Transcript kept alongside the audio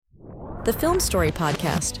The Film Story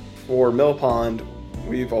Podcast. For Mill Pond,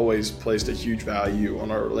 we've always placed a huge value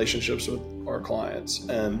on our relationships with our clients.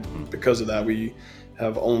 And because of that, we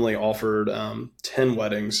have only offered 10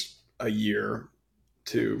 weddings a year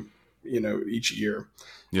to, each year.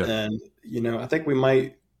 Yeah. And, I think we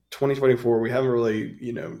might, 2024, we haven't really,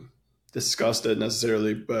 discussed it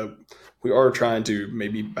necessarily, but we are trying to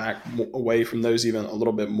maybe back away from those even a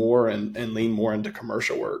little bit more and lean more into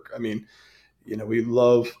commercial work. I mean, we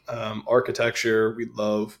love architecture. We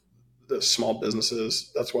love the small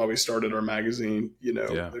businesses. That's why we started our magazine.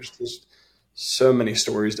 There's just so many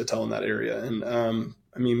stories to tell in that area. And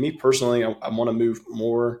me personally, I want to move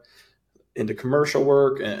more into commercial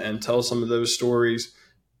work and tell some of those stories.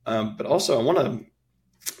 But also I want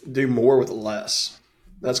to do more with less.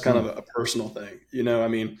 That's kind of a personal thing.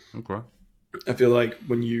 Okay. I feel like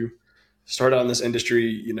when you start out in this industry,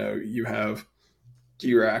 you have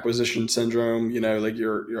gear acquisition syndrome, like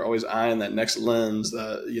you're always eyeing that next lens,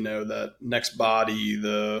 that next body,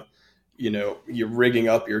 you're rigging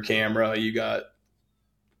up your camera, you got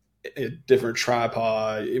a different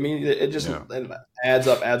tripod. I mean, it just it adds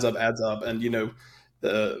up. And,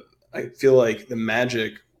 I feel like the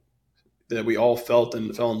magic that we all felt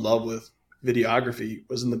and fell in love with videography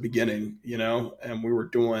was in the beginning, and we were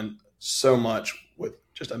doing so much with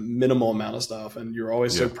just a minimal amount of stuff. And you're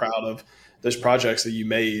always so proud of those projects that you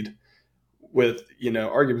made with,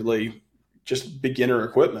 arguably just beginner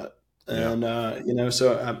equipment. And,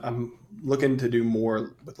 so I'm looking to do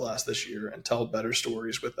more with less this year and tell better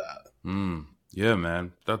stories with that. Yeah,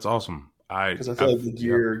 man. That's awesome. Because I feel like the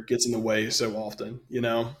gear gets in the way so often,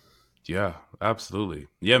 Yeah, absolutely.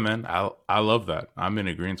 Yeah, man. I love that. I'm in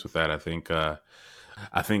agreement with that. I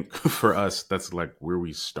think for us, that's like where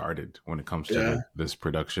we started when it comes to this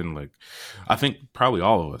production. Like, I think probably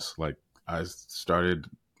all of us, like I started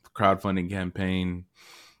crowdfunding campaign,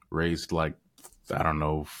 raised like, I don't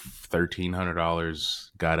know,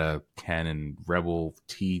 $1,300, got a Canon Rebel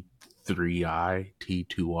T3i,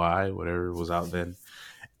 T2i, whatever was out then,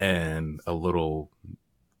 and a little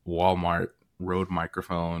Walmart Rode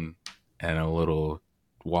microphone and a little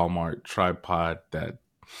Walmart tripod that,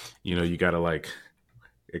 you gotta like,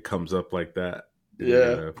 it comes up like that.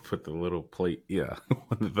 Put the little plate. Yeah.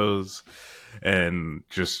 One of those. And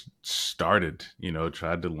just started,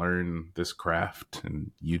 tried to learn this craft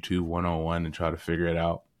and YouTube 101 and try to figure it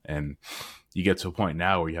out. And you get to a point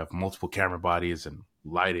now where you have multiple camera bodies and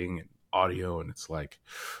lighting and audio. And it's like,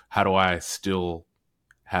 how do I still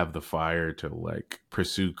have the fire to like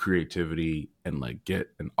pursue creativity and like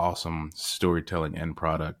get an awesome storytelling end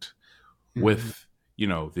product with,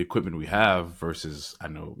 the equipment we have versus I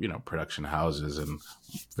know, production houses and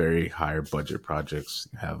very higher budget projects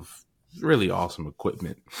have really awesome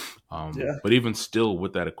equipment. But even still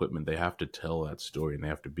with that equipment, they have to tell that story and they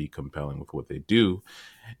have to be compelling with what they do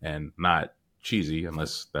and not cheesy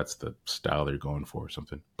unless that's the style they're going for or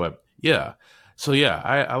something. But yeah. So yeah,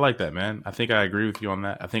 I like that, man. I think I agree with you on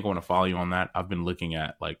that. I think I want to follow you on that. I've been looking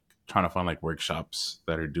at like trying to find like workshops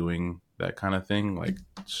that are doing that kind of thing, like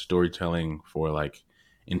storytelling for like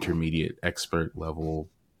intermediate expert level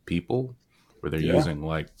people where they're using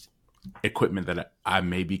like equipment that I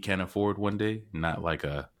maybe can afford one day, not like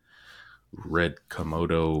a red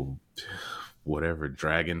Komodo, whatever,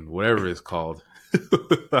 dragon, whatever it's called,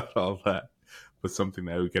 without all that. But something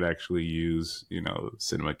that we could actually use,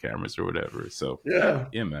 cinema cameras or whatever. So, yeah,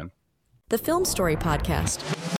 man. The Film Story Podcast.